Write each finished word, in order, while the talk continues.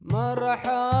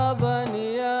مرحبا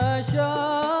يا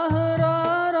شهر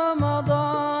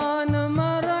رمضان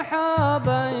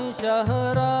مرحبا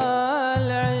شهر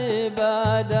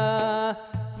العبادة.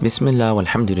 Bismillah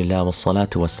walhamdulillah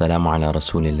wassalatu wassalamu ala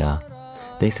rasulillah.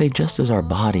 They say just as our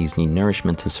bodies need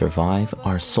nourishment to survive,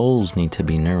 our souls need to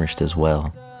be nourished as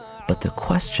well. But the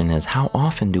question is, how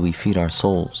often do we feed our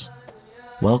souls?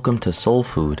 Welcome to Soul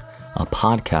Food, a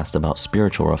podcast about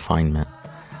spiritual refinement.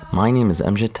 My name is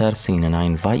Amjad Tarsin, and I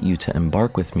invite you to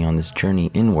embark with me on this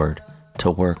journey inward to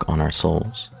work on our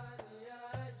souls.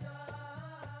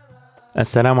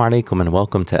 Assalamu alaikum and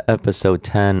welcome to episode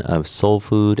 10 of Soul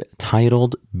Food,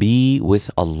 titled Be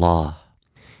with Allah.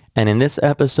 And in this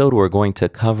episode, we're going to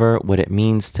cover what it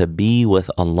means to be with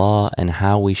Allah and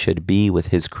how we should be with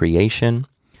His creation.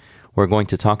 We're going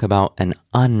to talk about an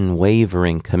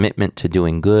unwavering commitment to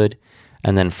doing good,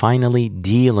 and then finally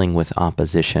dealing with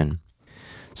opposition.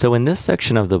 So in this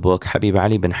section of the book, Habib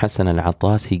Ali bin Hassan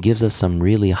al-Attas, he gives us some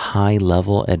really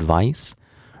high-level advice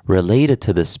related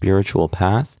to the spiritual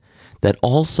path that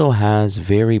also has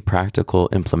very practical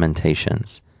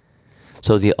implementations.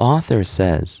 So the author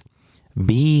says,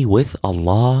 be with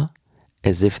Allah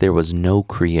as if there was no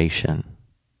creation.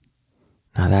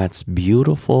 Now that's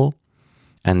beautiful,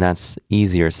 and that's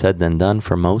easier said than done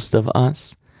for most of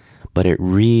us, but it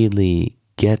really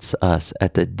gets us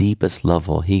at the deepest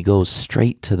level. He goes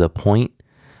straight to the point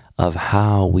of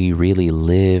how we really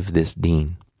live this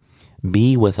deen.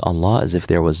 Be with Allah as if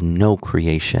there was no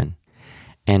creation.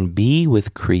 And be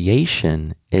with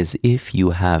creation as if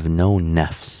you have no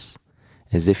nafs,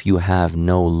 as if you have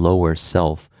no lower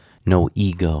self, no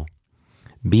ego.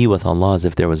 Be with Allah as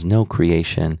if there was no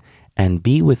creation, and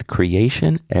be with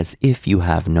creation as if you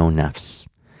have no nafs.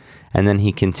 And then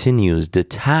he continues,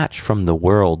 detach from the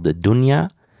world, the dunya,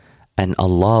 and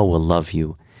Allah will love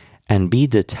you. And be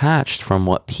detached from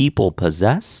what people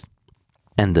possess,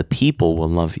 and the people will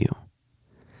love you.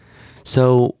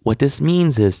 So what this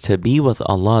means is to be with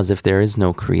Allah as if there is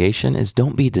no creation is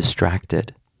don't be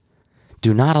distracted.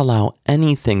 Do not allow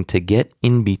anything to get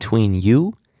in between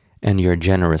you and your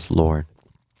generous Lord.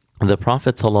 The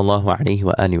Prophet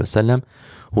ﷺ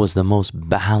was the most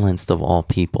balanced of all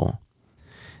people.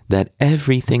 That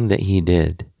everything that he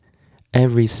did,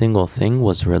 every single thing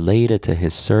was related to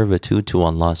his servitude to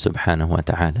Allah subhanahu wa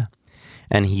ta'ala.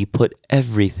 And he put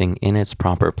everything in its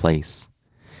proper place.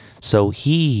 So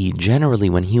he generally,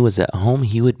 when he was at home,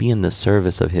 he would be in the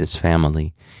service of his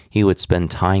family. He would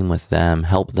spend time with them,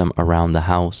 help them around the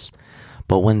house.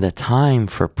 But when the time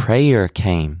for prayer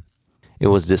came, it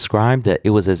was described that it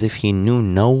was as if he knew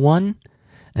no one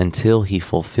until he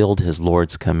fulfilled his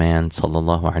Lord's command,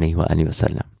 sallallahu alaihi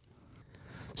wasallam.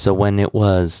 So when it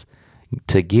was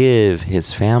to give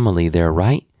his family their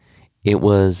right, he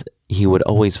would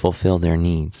always fulfill their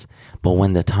needs. But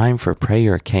when the time for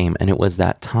prayer came, and it was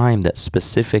that time that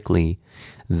specifically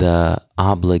the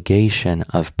obligation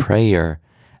of prayer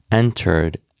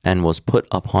entered and was put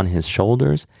upon his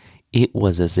shoulders, it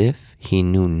was as if he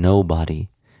knew nobody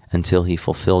until he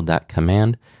fulfilled that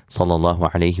command, sallallahu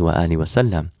alaihi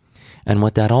wasallam. And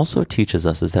what that also teaches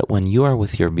us is that when you are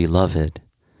with your beloved,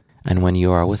 and when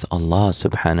you are with Allah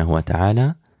subhanahu wa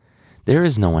ta'ala, there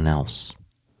is no one else.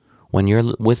 When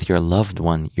you're with your loved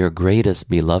one, your greatest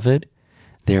beloved,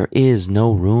 there is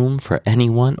no room for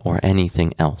anyone or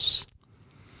anything else.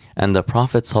 And the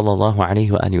Prophet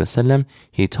ﷺ,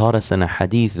 he taught us in a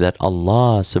hadith that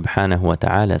Allah subhanahu wa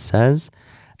ta'ala says,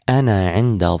 أَنَا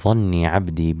عِنْدَ ظَنِّ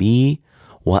عَبْدِي بِي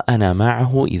وَأَنَا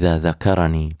مَعَهُ إِذَا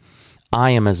ذَكَرَنِي.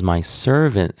 I am as my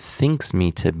servant thinks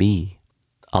me to be.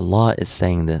 Allah is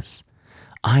saying this.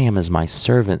 I am as my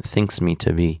servant thinks me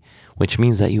to be, which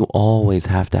means that you always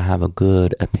have to have a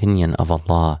good opinion of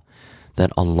Allah,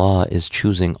 that Allah is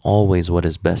choosing always what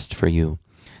is best for you,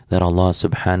 that Allah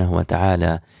subhanahu wa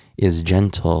ta'ala is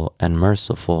gentle and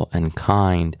merciful and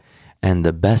kind and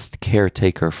the best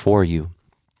caretaker for you.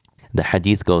 The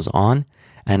hadith goes on,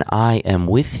 and I am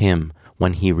with him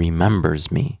when he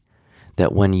remembers me.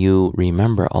 That when you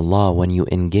remember Allah, when you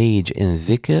engage in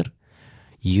dhikr,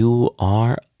 you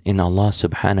are in Allah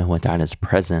subhanahu wa ta'ala's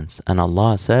presence, and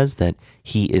Allah says that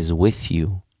He is with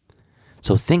you.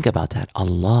 So think about that.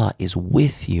 Allah is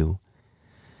with you.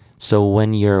 So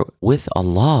when you're with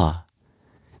Allah,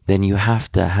 then you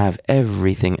have to have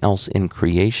everything else in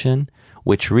creation,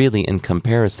 which really in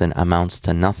comparison amounts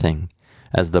to nothing.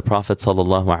 As the Prophet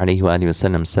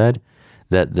ﷺ said,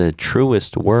 that the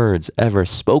truest words ever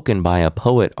spoken by a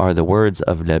poet are the words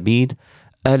of Labid,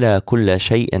 أَلَا كُلَّ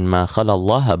شَيْءٍ مَا خَلَى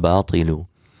اللَّهَ بَاطِلُ.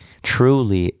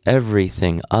 Truly,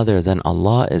 everything other than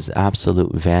Allah is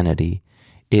absolute vanity.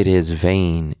 It is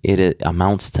vain. It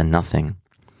amounts to nothing.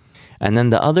 And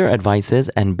then the other advice is,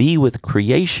 and be with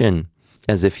creation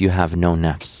as if you have no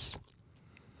nafs.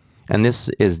 And this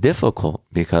is difficult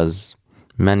because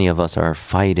many of us are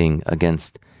fighting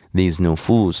against these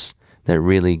nufus that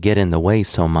really get in the way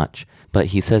so much. But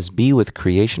he says, be with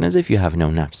creation as if you have no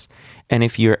nafs. And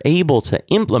if you're able to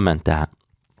implement that,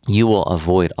 you will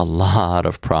avoid a lot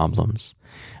of problems.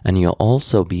 And you'll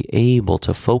also be able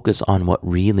to focus on what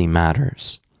really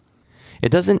matters.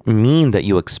 It doesn't mean that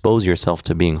you expose yourself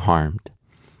to being harmed,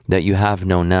 that you have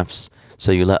no nafs,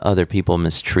 so you let other people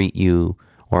mistreat you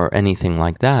or anything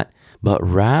like that. But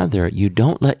rather, you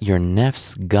don't let your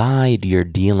nafs guide your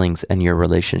dealings and your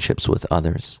relationships with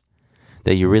others.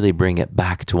 That you really bring it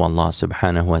back to Allah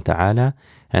subhanahu wa ta'ala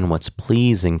and what's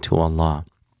pleasing to Allah.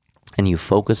 And you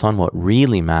focus on what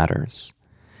really matters.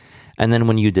 And then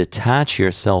when you detach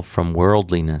yourself from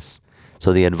worldliness,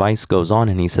 so the advice goes on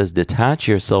and he says, detach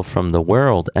yourself from the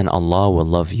world and Allah will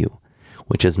love you,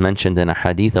 which is mentioned in a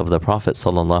hadith of the Prophet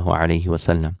sallallahu alaihi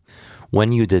wasallam.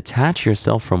 When you detach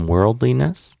yourself from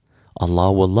worldliness,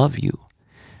 Allah will love you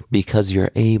because you're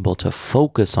able to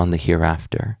focus on the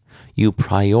hereafter. You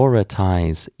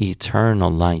prioritize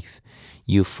eternal life.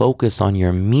 You focus on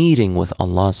your meeting with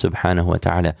Allah subhanahu wa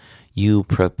ta'ala. You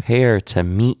prepare to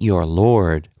meet your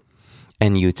Lord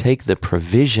and you take the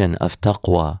provision of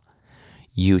taqwa.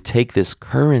 You take this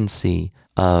currency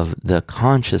of the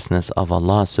consciousness of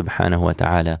Allah subhanahu wa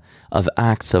ta'ala, of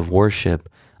acts of worship,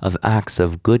 of acts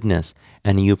of goodness,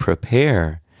 and you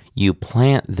prepare, you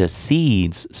plant the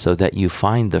seeds so that you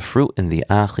find the fruit in the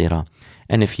akhirah.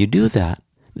 And if you do that,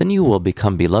 then you will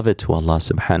become beloved to Allah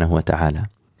subhanahu wa ta'ala.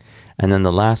 And then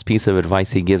the last piece of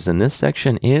advice he gives in this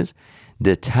section is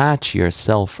detach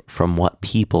yourself from what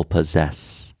people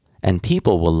possess, and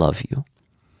people will love you.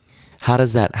 How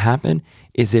does that happen?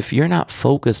 Is if you're not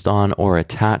focused on or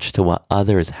attached to what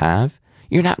others have,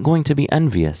 you're not going to be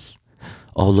envious.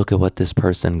 Oh, look at what this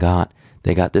person got.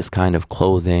 They got this kind of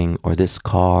clothing or this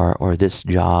car or this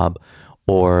job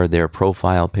or their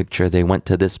profile picture. They went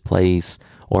to this place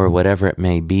or whatever it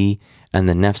may be. And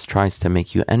the nafs tries to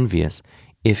make you envious.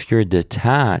 If you're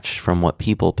detached from what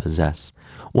people possess,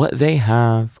 what they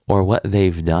have or what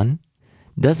they've done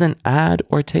doesn't add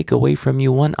or take away from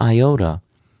you one iota.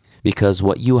 Because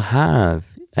what you have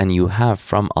and you have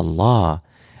from Allah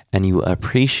and you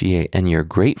appreciate and you're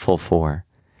grateful for,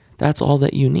 that's all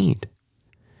that you need.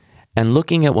 And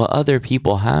looking at what other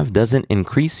people have doesn't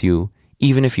increase you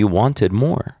even if you wanted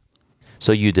more.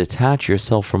 So you detach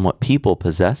yourself from what people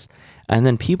possess, and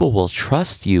then people will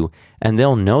trust you and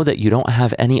they'll know that you don't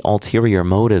have any ulterior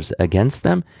motives against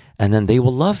them, and then they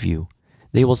will love you.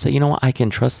 They will say, you know what, I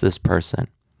can trust this person.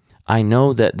 I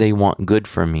know that they want good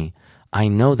for me. I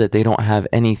know that they don't have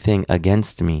anything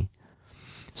against me.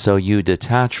 So you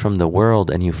detach from the world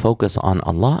and you focus on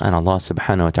Allah, and Allah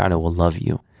subhanahu wa ta'ala will love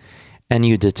you. And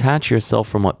you detach yourself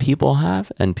from what people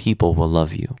have, and people will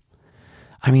love you.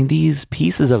 I mean, these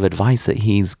pieces of advice that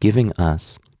he's giving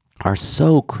us are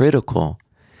so critical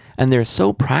and they're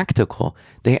so practical.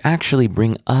 They actually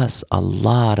bring us a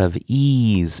lot of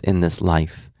ease in this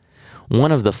life.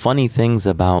 One of the funny things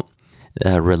about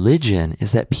religion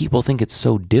is that people think it's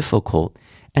so difficult.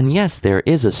 And yes, there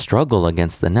is a struggle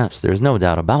against the nafs. There's no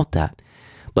doubt about that.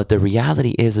 But the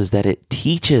reality is that it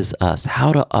teaches us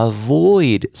how to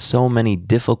avoid so many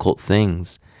difficult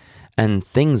things and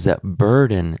things that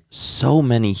burden so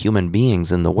many human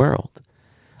beings in the world,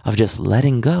 of just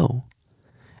letting go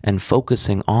and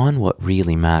focusing on what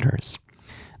really matters.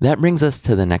 That brings us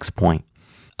to the next point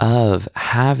of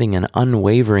having an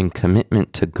unwavering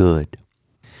commitment to good.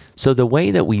 So the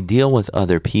way that we deal with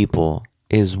other people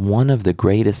is one of the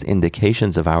greatest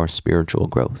indications of our spiritual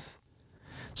growth.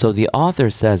 So the author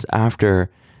says, after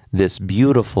this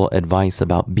beautiful advice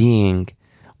about being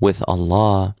with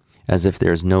Allah as if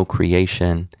there's no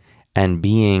creation and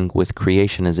being with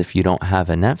creation as if you don't have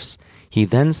a nafs, he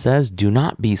then says, do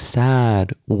not be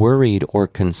sad, worried, or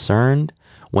concerned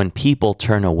when people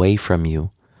turn away from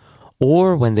you,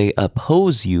 or when they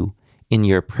oppose you in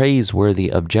your praiseworthy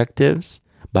objectives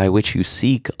by which you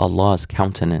seek Allah's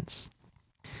countenance.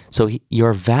 So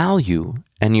your value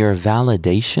and your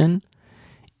validation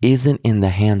isn't in the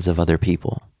hands of other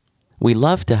people. We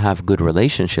love to have good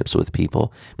relationships with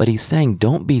people, but he's saying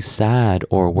don't be sad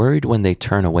or worried when they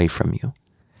turn away from you.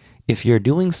 If you're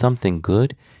doing something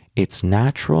good, it's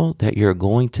natural that you're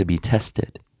going to be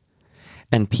tested.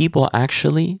 And people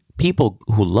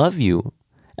who love you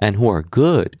and who are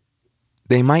good,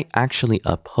 they might actually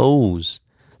oppose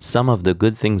some of the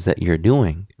good things that you're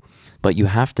doing. But you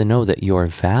have to know that your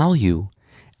value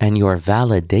and your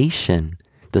validation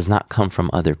does not come from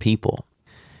other people.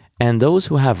 And those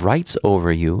who have rights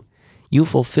over you, You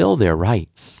fulfill their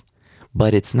rights,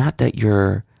 but it's not that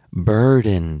you're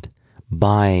burdened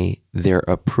by their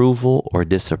approval or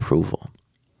disapproval,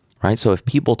 right? So if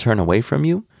people turn away from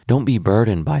you, don't be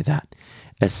burdened by that,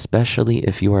 especially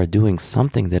if you are doing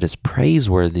something that is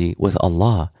praiseworthy with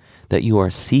Allah, that you are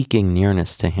seeking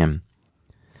nearness to Him.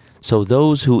 So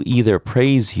those who either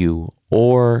praise you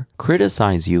or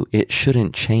criticize you, it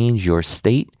shouldn't change your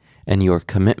state and your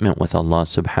commitment with Allah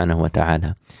subhanahu wa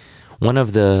ta'ala. One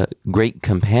of the great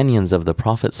companions of the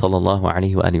Prophet sallallahu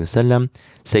alaihi wasallam,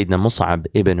 Sayyidina Mus'ab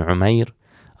ibn Umair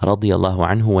radiyallahu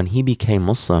anhu, when he became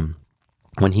Muslim,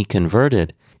 when he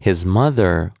converted, his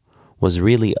mother was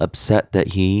really upset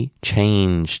that he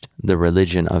changed the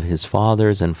religion of his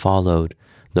fathers and followed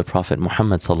the Prophet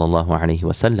Muhammad sallallahu alaihi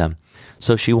wasallam.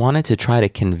 So she wanted to try to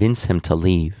convince him to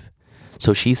leave.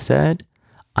 So she said,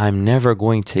 I'm never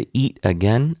going to eat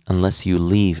again unless you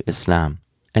leave Islam.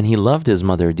 And he loved his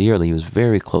mother dearly. He was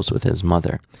very close with his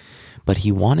mother. But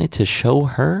he wanted to show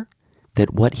her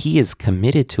that what he is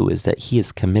committed to is that he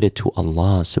is committed to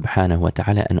Allah subhanahu wa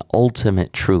ta'ala, an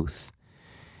ultimate truth.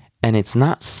 And it's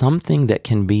not something that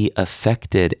can be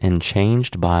affected and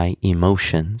changed by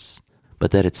emotions,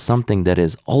 but that it's something that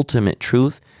is ultimate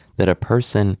truth that a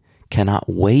person cannot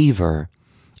waver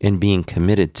in being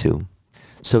committed to.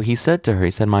 So he said to her,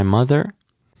 he said, my mother,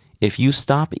 if you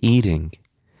stop eating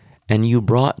and you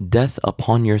brought death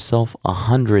upon yourself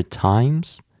 100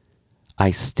 times,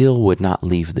 I still would not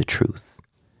leave the truth.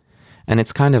 And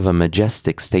it's kind of a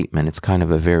majestic statement. It's kind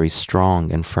of a very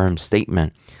strong and firm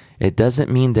statement. It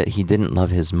doesn't mean that he didn't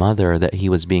love his mother or that he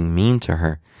was being mean to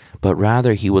her, but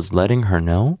rather he was letting her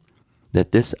know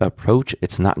that this approach,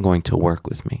 it's not going to work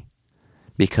with me,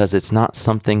 because it's not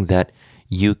something that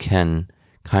you can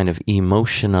kind of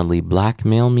emotionally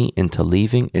blackmail me into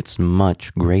leaving. It's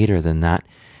much greater than that.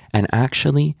 And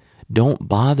actually, don't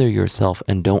bother yourself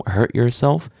and don't hurt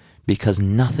yourself, because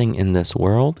nothing in this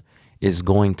world is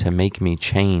going to make me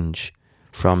change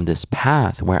from this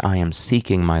path where I am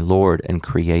seeking my Lord and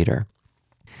Creator.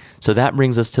 So that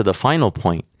brings us to the final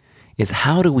point, is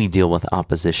how do we deal with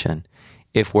opposition?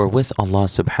 If we're with Allah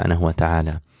subhanahu wa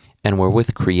ta'ala and we're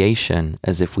with creation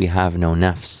as if we have no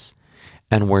nafs,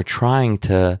 and we're trying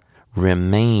to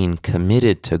remain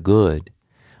committed to good,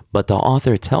 but the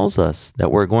author tells us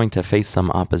that we're going to face some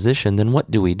opposition, then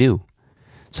what do?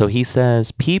 So he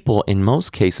says, people in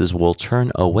most cases will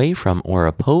turn away from or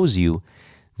oppose you.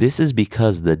 This is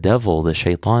because the devil, the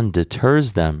shaitan,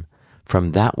 deters them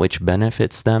from that which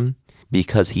benefits them,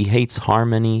 because he hates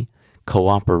harmony,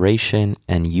 cooperation,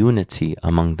 and unity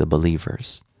among the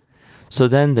believers. So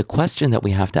then the question that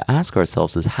we have to ask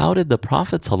ourselves is, how did the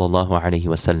Prophet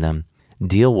ﷺ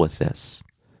deal with this?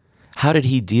 How did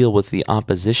he deal with the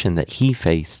opposition that he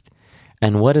faced?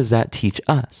 And what does that teach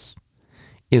us?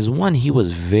 Is one, he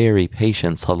was very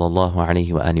patient,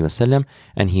 ﷺ,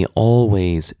 and he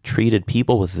always treated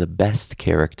people with the best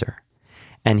character.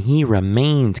 And he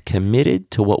remained committed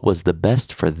to what was the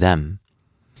best for them.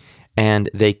 And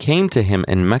they came to him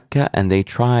in Mecca and they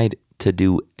tried to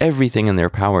do everything in their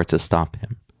power to stop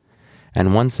him.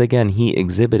 And once again, he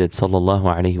exhibited,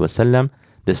 ﷺ,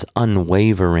 this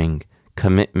unwavering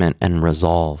commitment and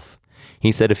resolve.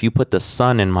 He said, if you put the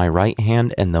sun in my right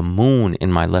hand and the moon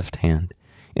in my left hand,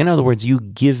 in other words, you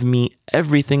give me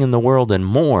everything in the world and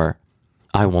more,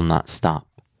 I will not stop.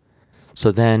 So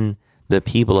then the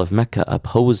people of Mecca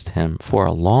opposed him for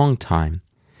a long time.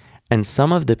 And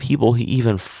some of the people who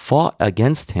even fought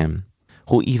against him,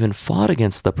 who even fought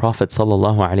against the Prophet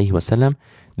ﷺ,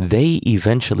 they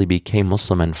eventually became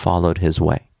Muslim and followed his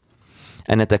way.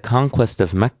 And at the conquest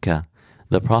of Mecca,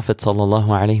 the Prophet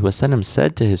ﷺ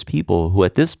said to his people, who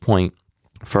at this point,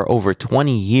 for over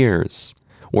 20 years,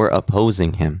 were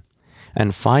opposing him.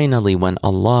 And finally, when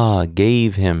Allah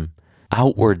gave him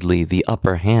outwardly the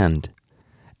upper hand,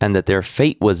 and that their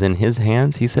fate was in his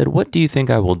hands, he said, what do you think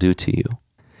I will do to you?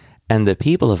 And the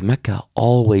people of Mecca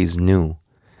always knew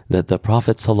that the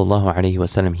Prophet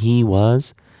ﷺ, he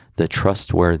was the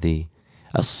trustworthy,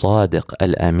 as-sadiq,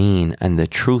 al-amin, and the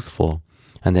truthful,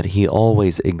 and that he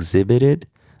always exhibited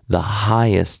the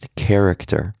highest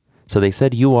character. So they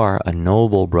said, you are a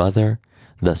noble brother,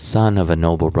 the son of a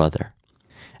noble brother.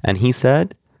 And he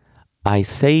said, I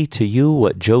say to you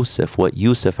what Yusuf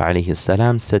alayhi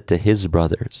salam said to his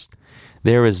brothers,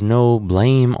 there is no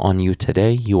blame on you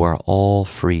today, you are all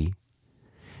free.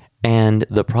 And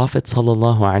the Prophet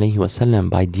ﷺ,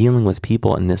 by dealing with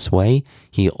people in this way,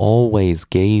 he always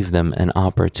gave them an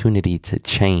opportunity to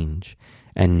change.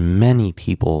 And many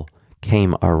people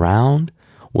came around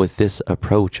with this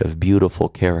approach of beautiful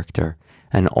character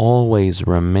and always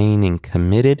remaining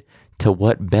committed to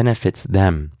what benefits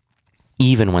them,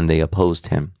 even when they opposed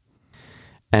him.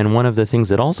 And one of the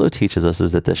things it also teaches us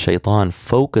is that the shaitan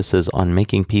focuses on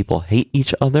making people hate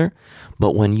each other.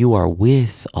 But when you are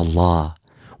with Allah,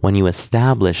 when you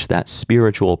establish that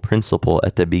spiritual principle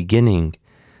at the beginning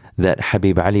that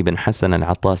Habib Ali bin Hassan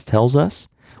al-Attas tells us,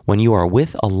 when you are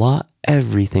with Allah,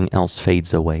 everything else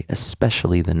fades away,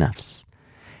 especially the nafs.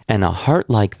 And a heart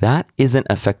like that isn't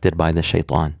affected by the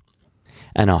shaitan.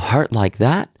 And a heart like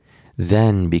that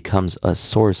then becomes a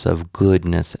source of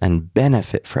goodness and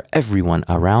benefit for everyone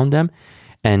around them.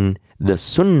 And the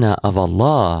sunnah of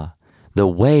Allah, the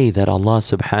way that Allah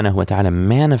subhanahu wa ta'ala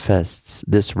manifests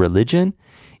this religion,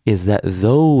 is that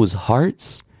those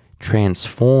hearts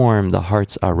transform the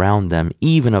hearts around them,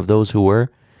 even of those who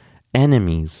were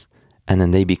enemies, and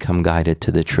then they become guided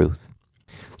to the truth.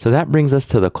 So that brings us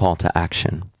to the call to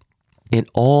action. It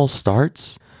all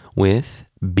starts with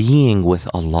being with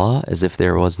Allah as if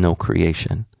there was no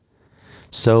creation.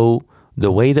 So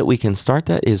the way that we can start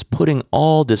that is putting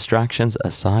all distractions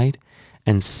aside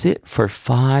and sit for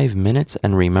 5 minutes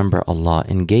and remember Allah.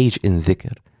 Engage in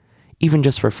dhikr, even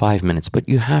just for 5 minutes, but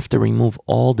you have to remove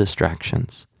all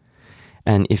distractions.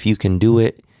 And if you can do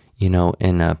it, in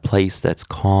a place that's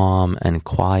calm and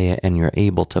quiet and you're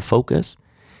able to focus,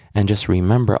 and just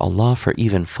remember Allah for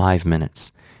even 5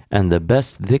 minutes. And the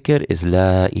best dhikr is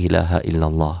La ilaha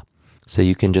illallah. So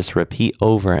you can just repeat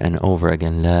over and over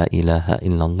again, La ilaha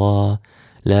illallah,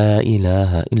 La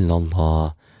ilaha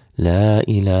illallah, La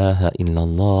ilaha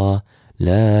illallah,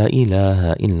 La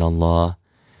ilaha illallah.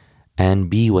 And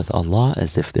be with Allah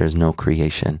as if there's no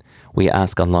creation. We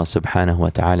ask Allah subhanahu wa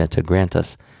ta'ala to grant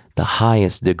us the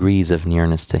highest degrees of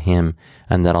nearness to Him,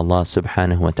 and that Allah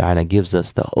subhanahu wa ta'ala gives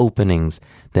us the openings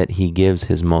that He gives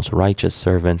His most righteous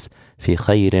servants. في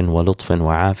خير ولطف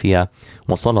وعافية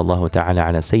وصلى الله تعالى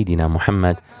على سيدنا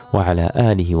محمد وعلى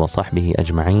آله وصحبه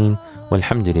أجمعين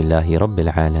والحمد لله رب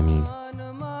العالمين.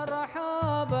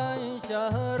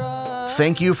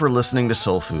 Thank you for listening to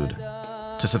Soul Food.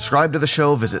 To subscribe to the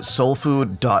show, visit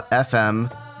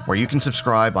soulfood.fm, where you can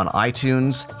subscribe on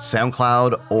iTunes,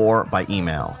 SoundCloud, or by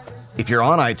email. If you're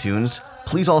on iTunes,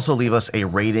 please also leave us a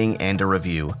rating and a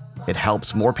review. It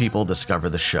helps more people discover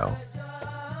the show.